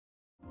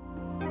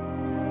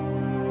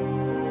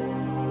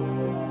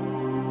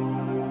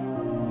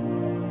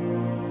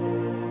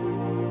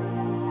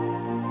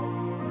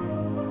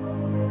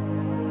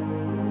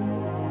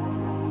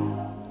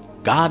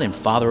God and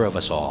Father of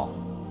us all,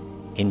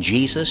 in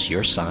Jesus,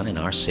 your Son and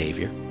our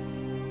Savior,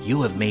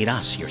 you have made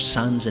us your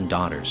sons and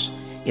daughters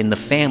in the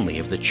family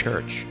of the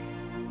church.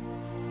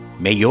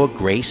 May your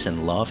grace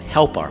and love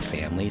help our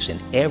families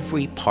in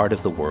every part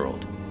of the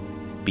world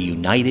be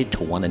united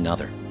to one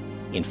another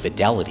in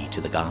fidelity to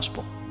the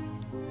gospel.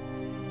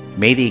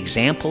 May the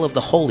example of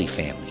the Holy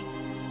Family,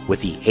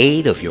 with the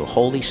aid of your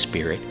Holy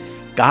Spirit,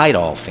 guide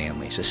all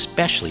families,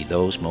 especially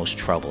those most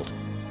troubled,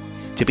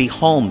 to be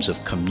homes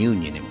of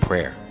communion and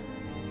prayer,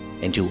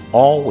 and to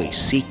always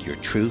seek your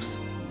truth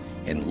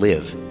and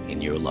live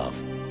in your love.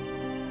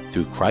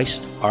 Through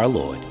Christ our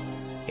Lord.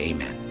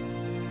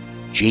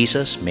 Amen.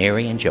 Jesus,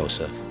 Mary, and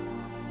Joseph,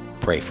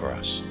 pray for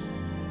us.